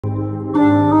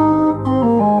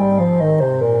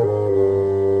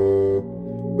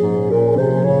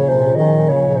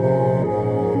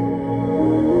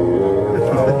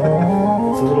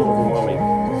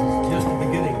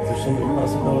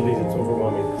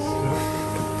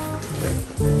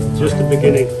Just the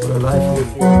beginning for a life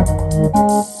with you.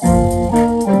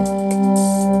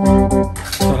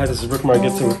 So hi, this is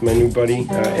Margitza with my new buddy,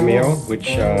 Emil,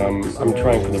 which I'm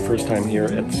trying for the first time here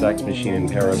at the Sax Machine in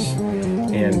Paris.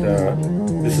 And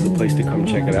this is the place to come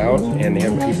check it out. And they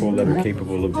have people that are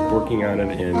capable of working on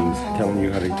it and telling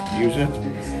you how to use it.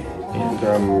 And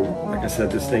like I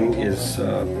said, this thing is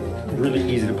really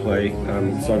easy to play.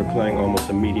 Started playing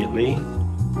almost immediately.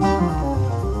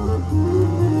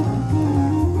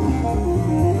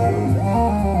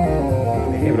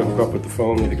 Able to hook up with the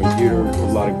phone, with the computer,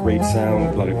 a lot of great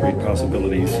sound, a lot of great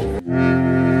possibilities. It's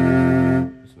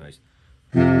nice.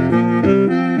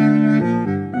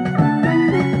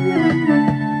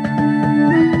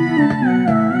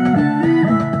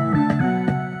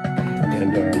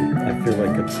 And I feel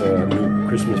like it's a new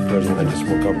Christmas present I just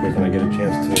woke up with, and I get a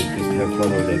chance to just have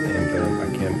fun with it.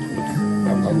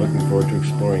 And I'm looking forward to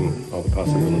exploring all the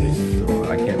possibilities. So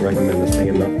I can't recommend this thing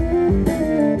enough.